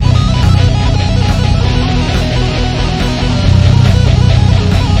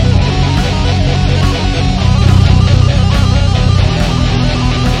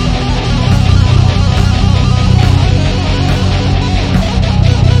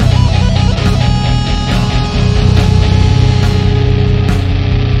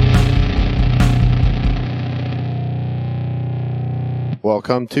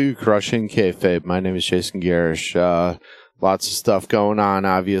Welcome to Crushing Kayfabe. My name is Jason Garish. Lots of stuff going on,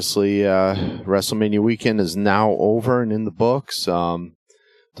 obviously. WrestleMania weekend is now over and in the books. Talk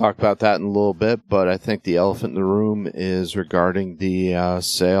about that in a little bit, but I think the elephant in the room is regarding the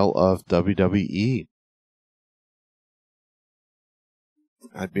sale of WWE.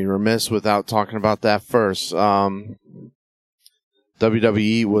 I'd be remiss without talking about that first. WWE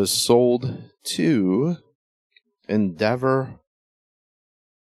was sold to Endeavor.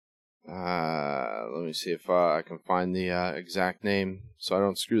 Let me see if I can find the exact name so I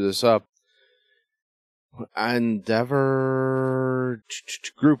don't screw this up. Endeavor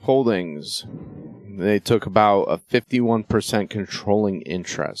Group Holdings. They took about a 51% controlling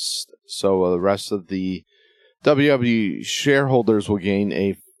interest. So the rest of the WWE shareholders will gain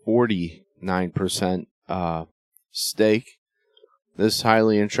a 49% stake. This is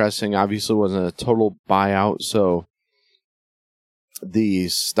highly interesting. Obviously wasn't a total buyout, so the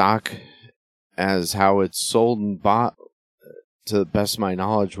stock, as how it's sold and bought, to the best of my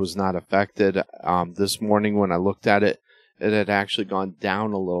knowledge, was not affected. This morning when I looked at it, it had actually gone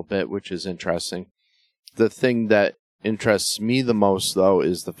down a little bit, which is interesting. The thing that interests me the most, though,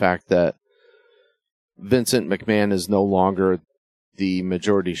 is the fact that Vincent McMahon is no longer the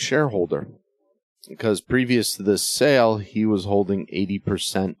majority shareholder. Because previous to this sale, he was holding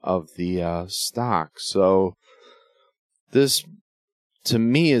 80% of the stock. So this, to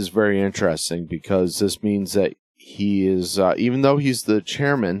me, is very interesting because this means that he is, even though he's the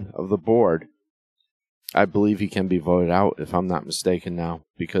chairman of the board, I believe he can be voted out, if I'm not mistaken now,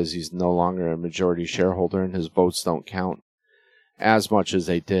 because he's no longer a majority shareholder and his votes don't count as much as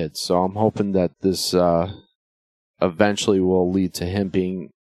they did. So I'm hoping that this eventually will lead to him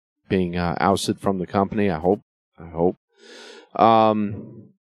being ousted from the company. I hope.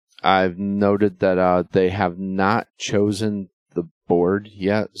 I've noted that they have not chosen the board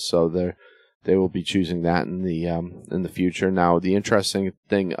yet, so they will be choosing that in the future. Now, the interesting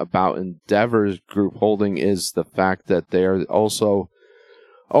thing about Endeavor's Group Holding is the fact that they are also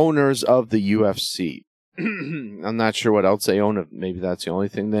owners of the UFC. I'm not sure what else they own. Maybe that's the only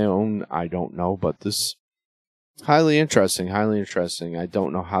thing they own. I don't know, but this highly interesting. I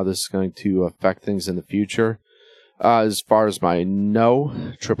don't know how this is going to affect things in the future. As far as I know,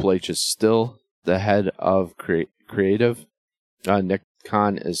 Triple H is still the head of creative. Nick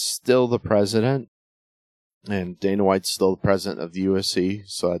Khan is still the president, and Dana White's still the president of the UFC,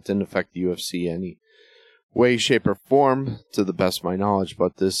 so that didn't affect the UFC any way, shape, or form, to the best of my knowledge,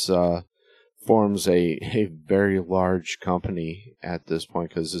 but this forms a very large company at this point,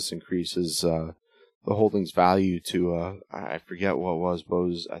 because this increases the holdings value to, I forget what it was, but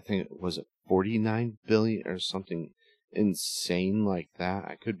I think it was $49 billion or something insane like that.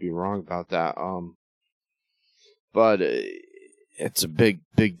 I could be wrong about that. But it's a big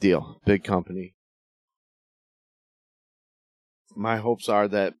deal, big company. My hopes are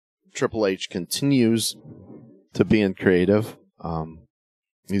that Triple H continues to be in creative.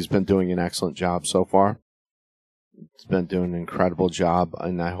 He's been doing an excellent job so far. He's been doing an incredible job,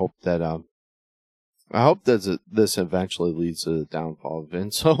 and I hope that this eventually leads to the downfall of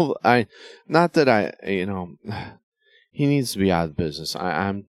Vince. So he needs to be out of the business.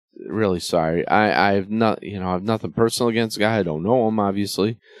 I'm really sorry. I have nothing personal against the guy. I don't know him,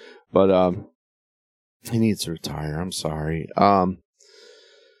 obviously, but he needs to retire. I'm sorry.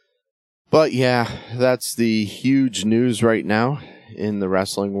 But yeah, that's the huge news right now in the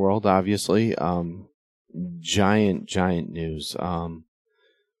wrestling world, obviously. Giant news.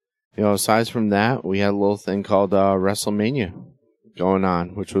 Aside from that, we had a little thing called WrestleMania going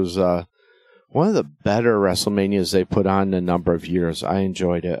on, which was one of the better WrestleManias they put on in a number of years. I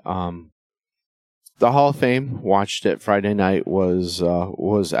enjoyed it. The Hall of Fame, watched it Friday night, was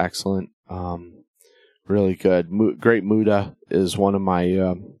excellent. Really good. Great Muta is one of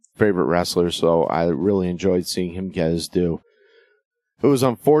my favorite wrestlers, so I really enjoyed seeing him get his due. It was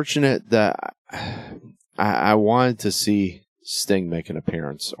unfortunate that I wanted to see Sting make an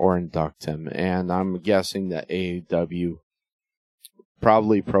appearance or induct him, and I'm guessing that AEW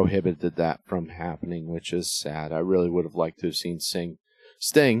probably prohibited that from happening, which is sad. I really would have liked to have seen Sting,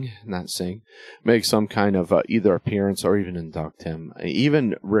 make some kind of either appearance or even induct him.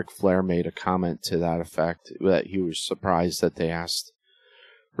 Even Ric Flair made a comment to that effect, that he was surprised that they asked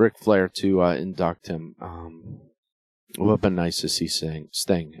Ric Flair to induct him. It would have been nice to see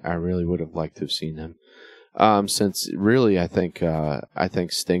Sting. I really would have liked to have seen him. Since really, I think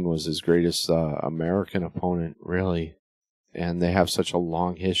Sting was his greatest American opponent, really, and they have such a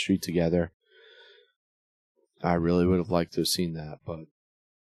long history together. I really would have liked to have seen that, but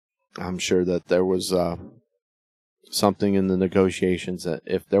I'm sure that there was something in the negotiations, that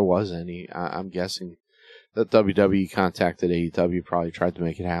if there was any. I'm guessing that WWE contacted AEW, probably tried to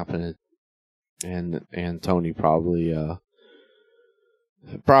make it happen, and Tony probably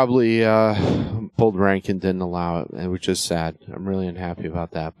pulled rank and didn't allow it, which is sad. I'm really unhappy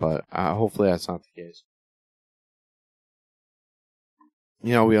about that, but hopefully that's not the case.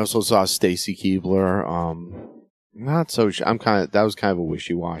 You know, we also saw Stacy Keibler. Not so. That was kind of a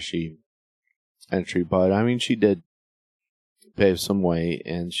wishy-washy entry, but I mean, she did pave some weight,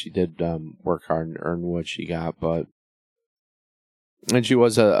 and she did work hard and earn what she got. And she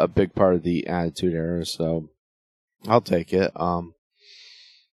was a big part of the Attitude Era, so I'll take it.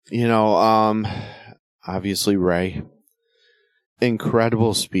 Obviously Ray,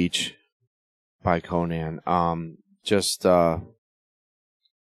 incredible speech by Konnan.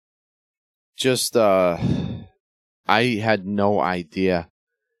 I had no idea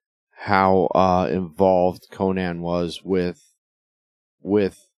how involved Konnan was with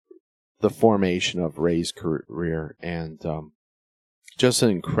the formation of Ray's career, and just an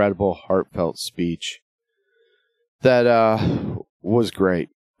incredible, heartfelt speech that was great.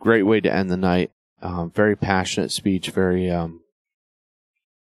 Great way to end the night. Very passionate speech. Very you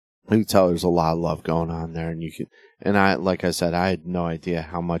can tell there's a lot of love going on there, and I, like I said, I had no idea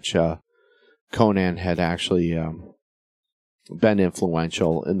how much Konnan had actually been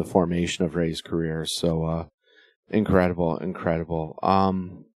influential in the formation of Ray's career. So incredible.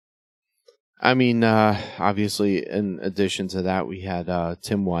 Obviously, in addition to that, we had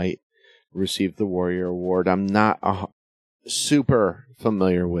Tim White receive the Warrior Award. I'm not super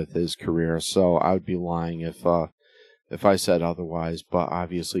familiar with his career, so I would be lying if I said otherwise, but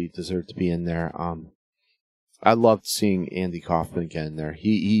obviously he deserved to be in there. I loved seeing Andy Kaufman get in there.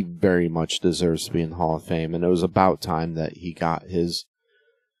 He very much deserves to be in the Hall of Fame, and it was about time that he got his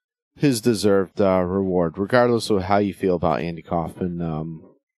deserved reward. Regardless of how you feel about Andy Kaufman,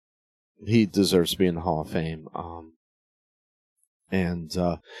 he deserves to be in the Hall of Fame. And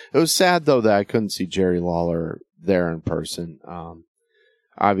it was sad, though, that I couldn't see Jerry Lawler there in person.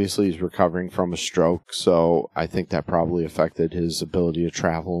 Obviously, he's recovering from a stroke, so I think that probably affected his ability to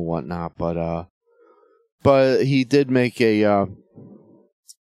travel and whatnot. But he did make a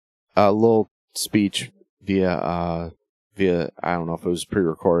little speech via I don't know if it was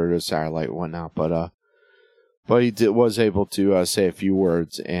pre-recorded or satellite or whatnot, but he was able to say a few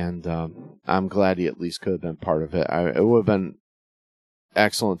words, and I'm glad he at least could have been part of it. It would have been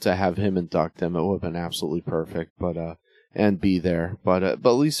excellent to have him induct him. It would have been absolutely perfect, and be there. But at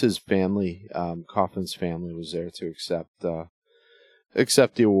least his family, Kaufman's family, was there to accept the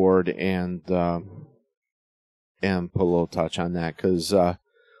award and put a little touch on that, because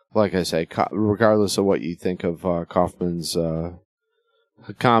like I say, regardless of what you think of Kaufman's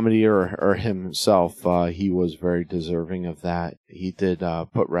comedy or himself, he was very deserving of that. He did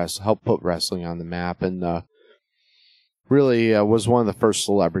help put wrestling on the map, and really was one of the first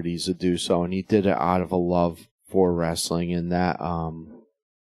celebrities to do so, and he did it out of a love for wrestling, and that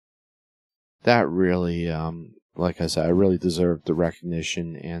really, like I said, I really deserved the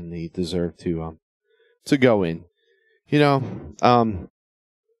recognition, and he deserved to go in.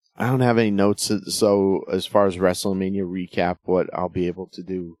 I don't have any notes, so as far as WrestleMania recap, what I'll be able to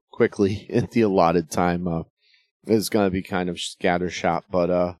do quickly in the allotted time is going to be kind of scattershot,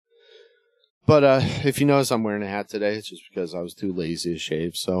 but if you notice, I'm wearing a hat today. It's just because I was too lazy to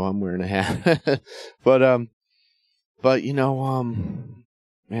shave, so I'm wearing a hat. But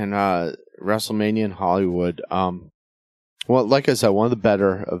WrestleMania in Hollywood. Well, like I said, one of the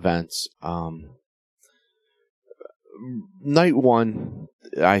better events. Night one,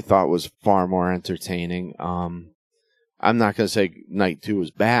 I thought, was far more entertaining. I'm not going to say night two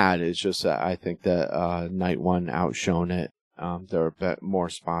was bad. It's just that I think that night one outshone it. There were more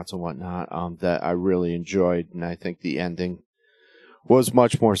spots and whatnot that I really enjoyed, and I think the ending was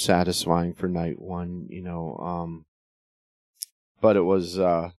much more satisfying for night one. But it was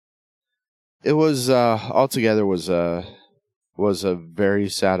altogether was a very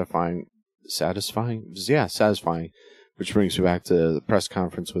satisfying. Which brings me back to the press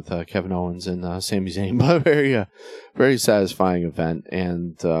conference with Kevin Owens and Sami Zayn, but very satisfying event,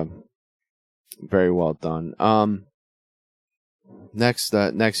 and very well done. Next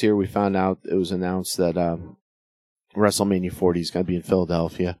year, we found out, it was announced that WrestleMania 40 is going to be in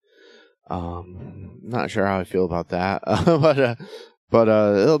Philadelphia. Not sure how I feel about that, but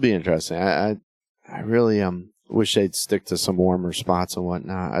it'll be interesting. I really wish they'd stick to some warmer spots and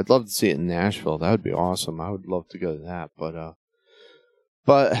whatnot. I'd love to see it in Nashville. That would be awesome. I would love to go to that.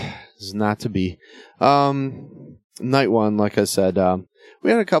 But is not to be. Night one, like I said,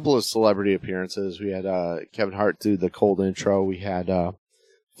 we had a couple of celebrity appearances. We had Kevin Hart do the cold intro. We had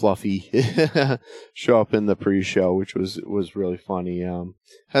Fluffy show up in the pre-show, which was really funny.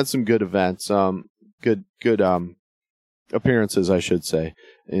 Had some good events. Good appearances, I should say,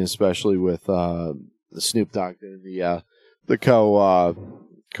 and especially with the Snoop Dogg doing the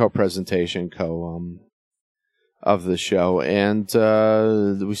co-presentation of the show. And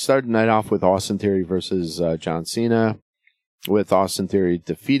we started the night off with Austin Theory versus John Cena, with Austin Theory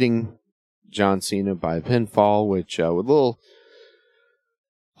defeating John Cena by pinfall, which with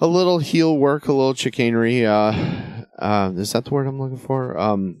a little heel work, a little chicanery. Is that the word I'm looking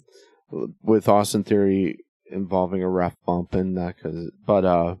for? With Austin Theory involving a ref bump, and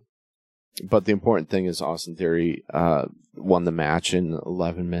but the important thing is Austin Theory won the match in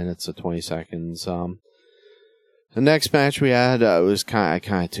 11 minutes of 20 seconds. The next match we had was I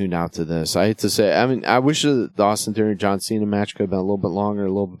kind of tuned out to this. I hate to say, I mean, I wish the Austin Theory John Cena match could have been a little bit longer, a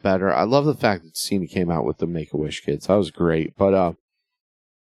little bit better. I love the fact that Cena came out with the Make-A-Wish kids. That was great, but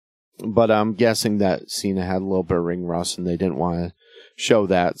I'm guessing that Cena had a little bit of ring rust and they didn't want to show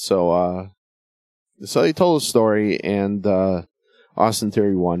that. So he told a story, and Austin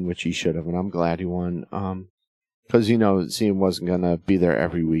Theory won, which he should have, and I'm glad he won. Because, Cena wasn't going to be there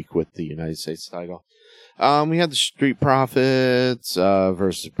every week with the United States title. We had the Street Profits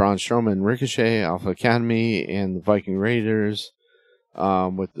versus Braun Strowman, Ricochet, Alpha Academy, and the Viking Raiders,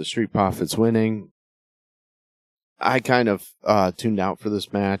 with the Street Profits winning. I kind of tuned out for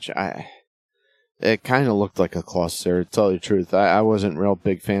this match. It kind of looked like a cluster, to tell you the truth. I wasn't a real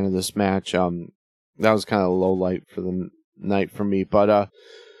big fan of this match. That was kind of a low light for the night for me. But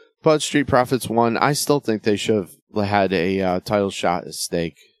Street Profits won. I still think they should have had a title shot at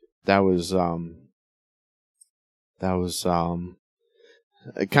stake. That was a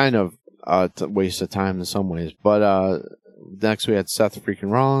kind of a waste of time in some ways. But next we had Seth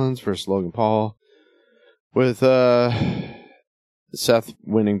freaking Rollins versus Logan Paul, with Seth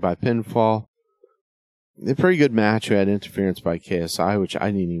winning by pinfall. A pretty good match. We had interference by KSI, which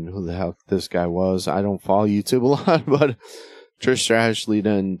I didn't even know who the hell this guy was. I don't follow YouTube a lot, but Trish Stratus, Lita,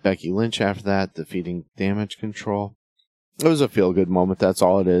 and Becky Lynch after that, defeating Damage Control. It was a feel-good moment, that's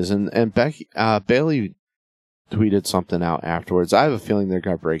all it is. And Bayley tweeted something out afterwards. I have a feeling they're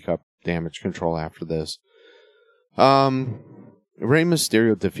going to break up Damage Control after this. Rey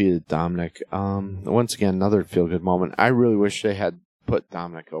Mysterio defeated Dominic. Once again, another feel-good moment. I really wish they had put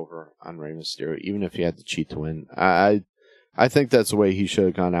Dominic over on Rey Mysterio, even if he had to cheat to win. I think that's the way he should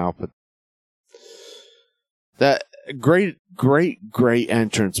have gone out. But that great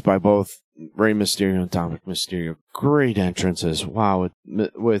entrance by both Rey Mysterio and Dominic Mysterio. Great entrances. Wow,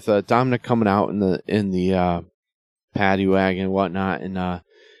 with Dominic coming out in the paddy wagon and whatnot,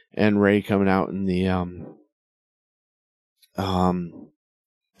 and Rey coming out in the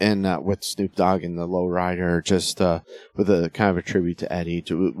with Snoop Dogg and the lowrider, just with a kind of a tribute to Eddie.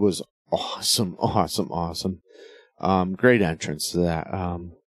 It was awesome. Great entrance to that.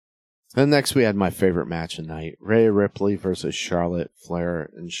 And next we had my favorite match of the night: Rhea Ripley versus Charlotte Flair,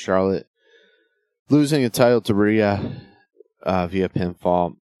 and Charlotte losing the title to Rhea via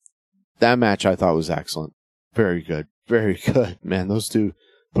pinfall. That match I thought was excellent. Very good. Man, those two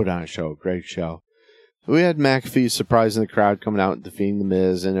put on a show. Great show. We had McAfee surprising the crowd, coming out and defeating The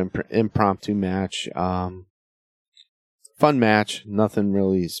Miz in an impromptu match. Fun match. Nothing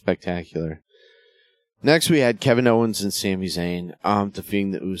really spectacular. Next, we had Kevin Owens and Sami Zayn defeating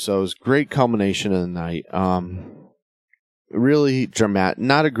the Usos. Great culmination of the night. Really dramatic.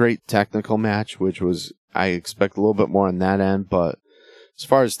 Not a great technical match, which was, I expect a little bit more on that end, but as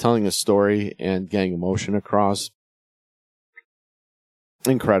far as telling a story and getting emotion across,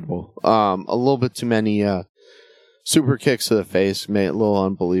 incredible. A little bit too many super kicks to the face, made it a little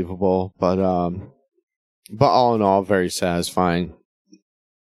unbelievable, but all in all, very satisfying.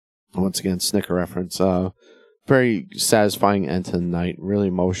 Once again, Snicker reference. Very satisfying end to the night, really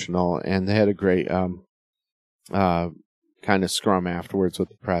emotional, and they had a great kind of scrum afterwards with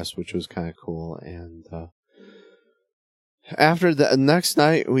the press, which was kind of cool. And after the next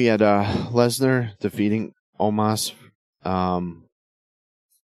night, we had Lesnar defeating Omos.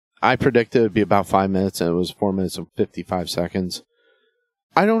 I predicted it would be about 5 minutes, and it was 4 minutes and 55 seconds.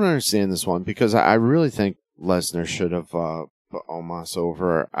 I don't understand this one, because I really think Lesnar should have put Omos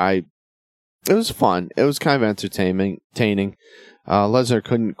over. It was fun. It was kind of entertaining. Lesnar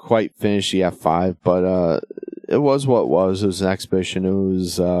couldn't quite finish the F5, but it was what it was. It was an exhibition. It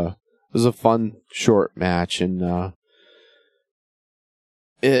was a fun, short match, and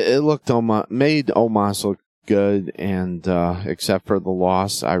it made Omos look good, and except for the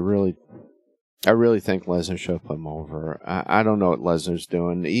loss, I really think Lesnar should have put him over. I don't know what Lesnar's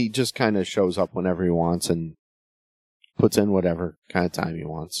doing. He just kind of shows up whenever he wants and puts in whatever kind of time he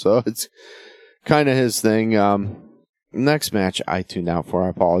wants. So it's kind of his thing. Next match I tuned out for, I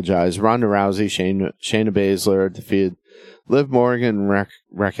apologize. Ronda Rousey, Shayna Baszler defeated Liv Morgan,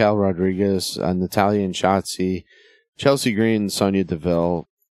 Raquel Rodriguez, Natalya and Shotzi, Chelsea Green, and Sonya Deville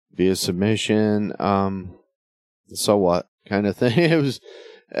via submission. So what kind of thing? It was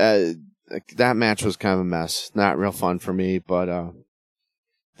that match was kind of a mess. Not real fun for me, but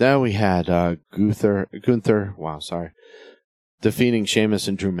then we had Gunther, defeating Sheamus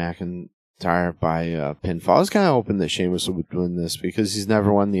and Drew McIntyre by pinfall. I was kind of hoping that Sheamus would win this because he's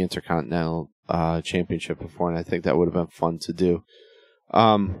never won the Intercontinental Championship before, and I think that would have been fun to do.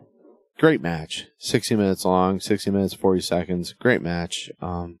 Great match. 60 minutes long, 60 minutes, 40 seconds. Great match.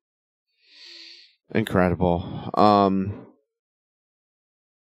 Incredible.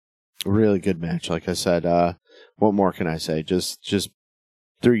 Really good match, like I said. What more can I say? Just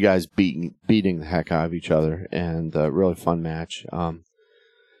three guys beating the heck out of each other, and a really fun match.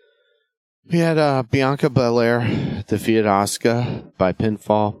 We had Bianca Belair defeated Asuka by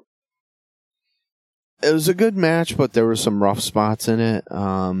pinfall. It was a good match, but there were some rough spots in it.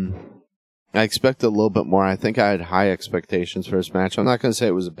 I expected a little bit more. I think I had high expectations for this match. I'm not going to say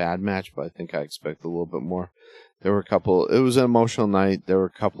it was a bad match, but I think I expected a little bit more. There were a couple. It was an emotional night. There were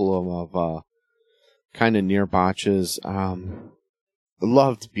a couple of kind of near botches.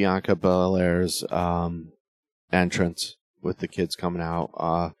 Loved Bianca Belair's entrance with the kids coming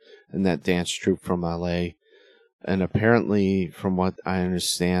out and that dance troupe from LA. And apparently, from what I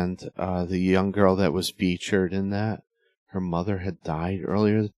understand, the young girl that was featured in that, her mother had died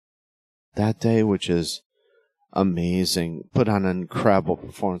earlier that day, which is amazing. Put on an incredible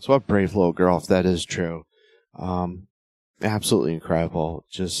performance. What a brave little girl, if that is true. Absolutely incredible.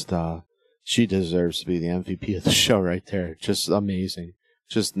 Just she deserves to be the MVP of the show right there. Just amazing.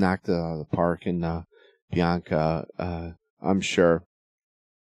 Just knocked it out of the park. And Bianca, I'm sure,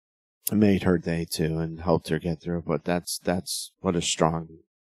 made her day too and helped her get through. But that's what a strong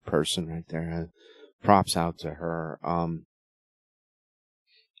person right there. Props out to her.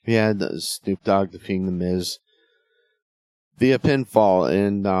 We had Snoop Dogg defeating The Miz via pinfall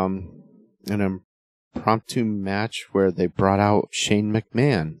in an impromptu match where they brought out Shane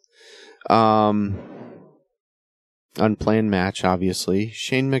McMahon. Unplanned match, obviously.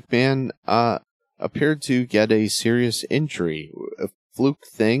 Shane McMahon appeared to get a serious injury. A fluke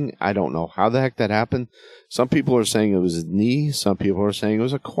thing. I don't know how the heck that happened. Some people are saying it was his knee. Some people are saying it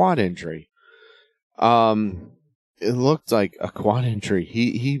was a quad injury. It looked like a quad injury.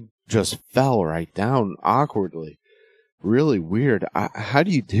 He just fell right down awkwardly. Really weird. How do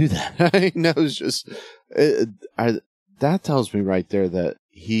you do that? I know it's just that tells me right there that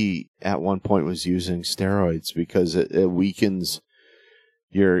he at one point was using steroids because it weakens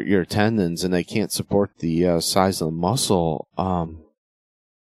your tendons and they can't support the size of the muscle.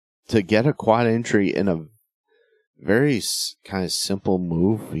 To get a quad injury in a very kind of simple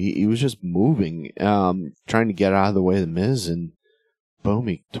move. He was just moving, trying to get out of the way of the Miz, and boom,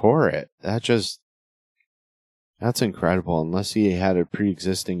 he tore it. That's incredible. Unless he had a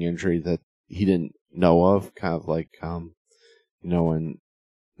pre-existing injury that he didn't know of, kind of like, when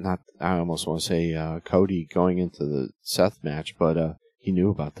I almost want to say Cody going into the Seth match, but he knew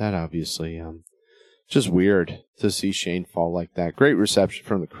about that, obviously. Just weird to see Shane fall like that. Great reception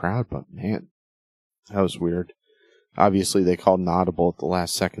from the crowd, but man, that was weird. Obviously, they called an audible at the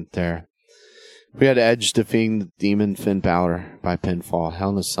last second there. We had Edge defeating the Demon Finn Balor by pinfall.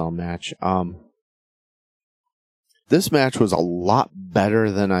 Hell in a Cell match. This match was a lot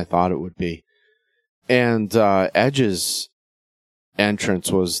better than I thought it would be. And Edge's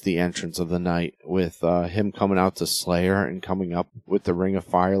entrance was the entrance of the night, with him coming out to Slayer and coming up with the Ring of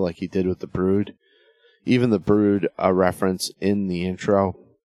Fire like he did with the Brood. Even the Brood reference in the intro.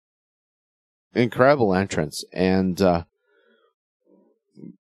 Incredible entrance, and like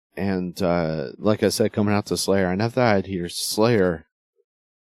I said, coming out to Slayer. I never thought I'd hear Slayer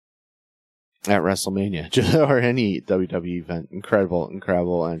at WrestleMania or any WWE event.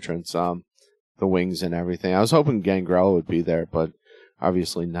 Incredible entrance. The wings and everything. I was hoping Gangrel would be there, but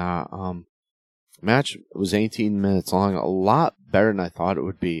obviously not. Match was 18 minutes long, a lot better than I thought it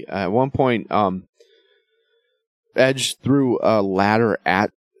would be. At one point, Edge threw a ladder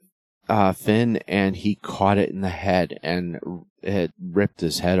at Finn, and he caught it in the head, and it ripped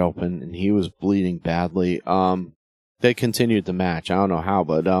his head open, and he was bleeding badly. They continued the match. I don't know how,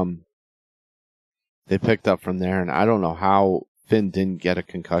 but they picked up from there, and I don't know how Finn didn't get a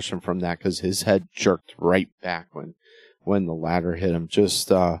concussion from that because his head jerked right back when the ladder hit him. Just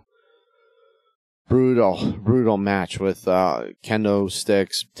brutal match with kendo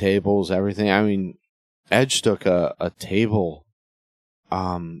sticks, tables, everything. I mean, Edge took a table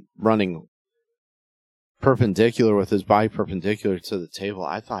running perpendicular with his body perpendicular to the table.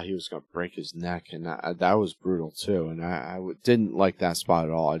 I thought he was going to break his neck, and that was brutal too. And I didn't like that spot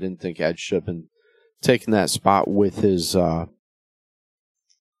at all. I didn't think Edge should have been taking that spot with his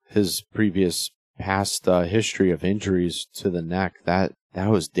previous past history of injuries to the neck. That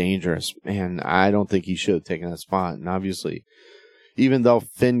was dangerous, man. I don't think he should have taken that spot. And obviously, even though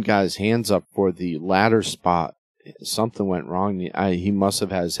Finn got his hands up for the ladder spot, something went wrong. He must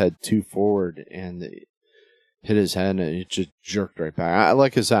have had his head too forward and hit his head, and it just jerked right back.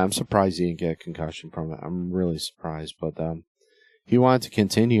 Like I said, I'm surprised he didn't get a concussion from it. I'm really surprised, but he wanted to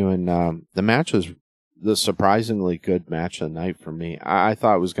continue, and the match was the surprisingly good match of the night for me. I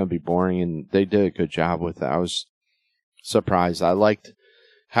thought it was going to be boring, and they did a good job with it. I was surprised. I liked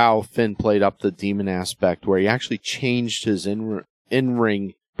how Finn played up the demon aspect, where he actually changed his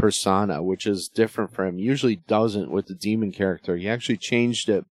in-ring persona, which is different for him. He usually doesn't with the demon character. He actually changed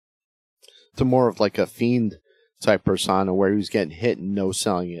it to more of like a fiend type persona, where he was getting hit and no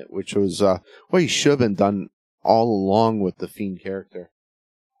selling it, which was what he should have been done all along with the fiend character.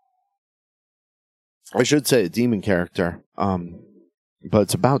 I should say a demon character. But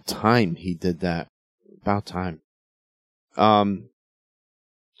it's about time he did that. About time.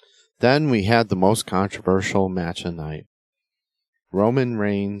 Then we had the most controversial match of the night. Roman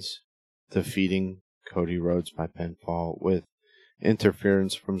Reigns defeating Cody Rhodes by pinfall with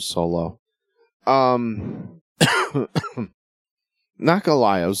interference from Solo. Not gonna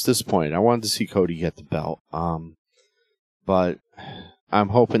lie, I was disappointed. I wanted to see Cody get the belt. But I'm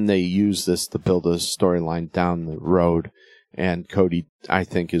hoping they use this to build a storyline down the road, and Cody, I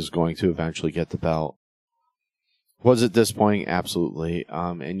think, is going to eventually get the belt. Was it disappointing? Absolutely.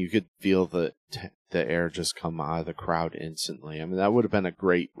 And you could feel the air just come out of the crowd instantly. I mean, that would have been a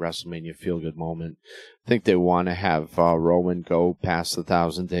great WrestleMania feel-good moment. I think they want to have Roman go past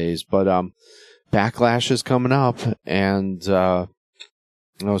 1,000 days, but Backlash is coming up, and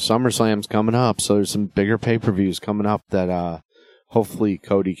SummerSlam's coming up, so there's some bigger pay-per-views coming up that hopefully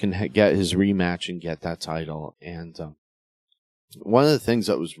Cody can get his rematch and get that title. And one of the things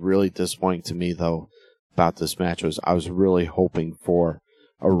that was really disappointing to me, though, about this match was I was really hoping for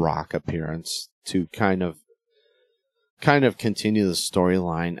a Rock appearance to kind of continue the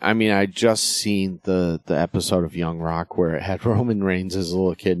storyline. I mean, I just seen the episode of Young Rock where it had Roman Reigns as a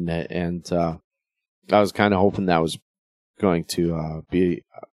little kid in it, and I was kind of hoping that was going to be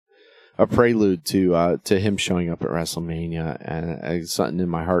a prelude to him showing up at WrestleMania, and something in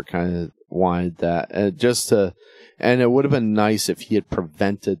my heart kind of wanted that. And it would have been nice if he had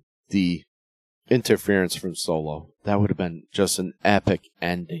prevented the interference from Solo. That would have been just an epic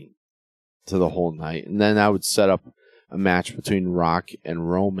ending to the whole night. And then I would set up a match between Rock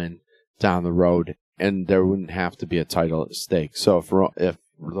and Roman down the road, and there wouldn't have to be a title at stake. So if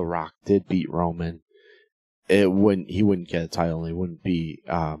The Rock did beat Roman, he wouldn't get a title. He wouldn't be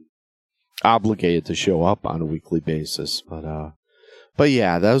obligated to show up on a weekly basis. But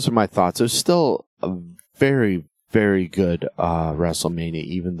yeah, those are my thoughts. It was still a very, very good WrestleMania,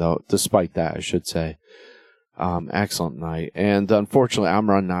 even though, despite that, I should say. Excellent night. And unfortunately, I'm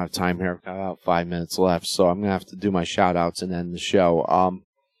running out of time here. I've got about 5 minutes left, so I'm going to have to do my shout-outs and end the show.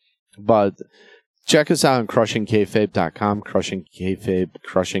 But check us out on CrushingKayfabe.com. Crushing Kayfabe,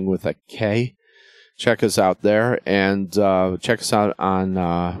 crushing with a K. Check us out there, and check us out on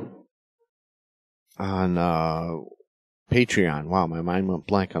Patreon. Wow, my mind went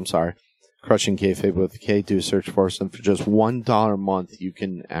blank. I'm sorry. Crushing Kayfabe with a K. Do a search for us, and for just $1 a month, you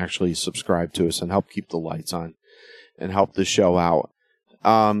can actually subscribe to us and help keep the lights on and help the show out.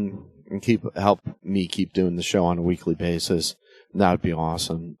 And help me keep doing the show on a weekly basis. That would be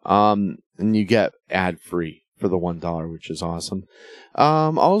awesome. And you get ad-free for the $1, which is awesome.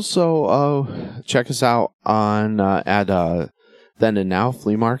 Also, check us out on at Then and Now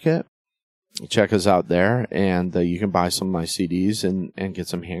Flea Market. Check us out there, and you can buy some of my CDs and get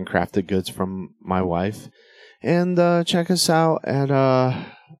some handcrafted goods from my wife. And check us out at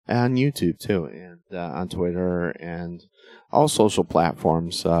on YouTube too, and on Twitter and all social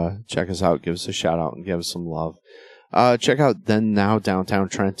platforms. Check us out, give us a shout out, and give us some love. Check out Then Now Downtown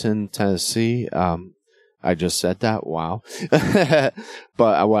Trenton, Tennessee. I just said that. Wow.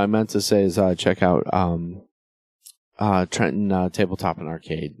 But what I meant to say is check out Trenton Tabletop and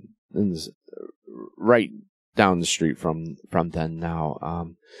Arcade. Right down the street from them now.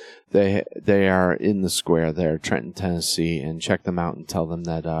 They are in the square there, Trenton, Tennessee, and check them out and tell them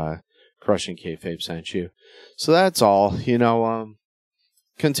that Crushing Kayfabe sent you. So that's all.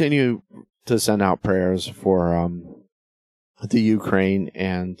 Continue to send out prayers for the Ukraine,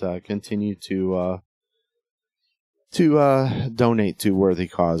 and continue to donate to worthy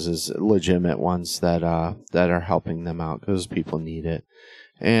causes, legitimate ones that are helping them out, because people need it.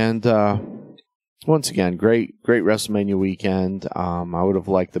 And once again, great WrestleMania weekend. I would have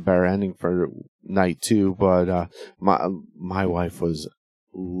liked the better ending for night 2, but my wife was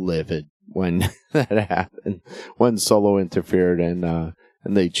livid when that happened, when Solo interfered and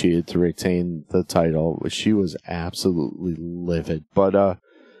they cheated to retain the title. She was absolutely livid. But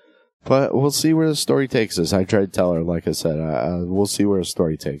we'll see where the story takes us. I tried to tell her, like I said, we'll see where the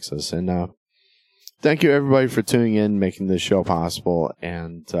story takes us. And thank you, everybody, for tuning in, making this show possible.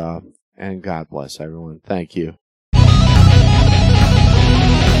 And God bless everyone. Thank you.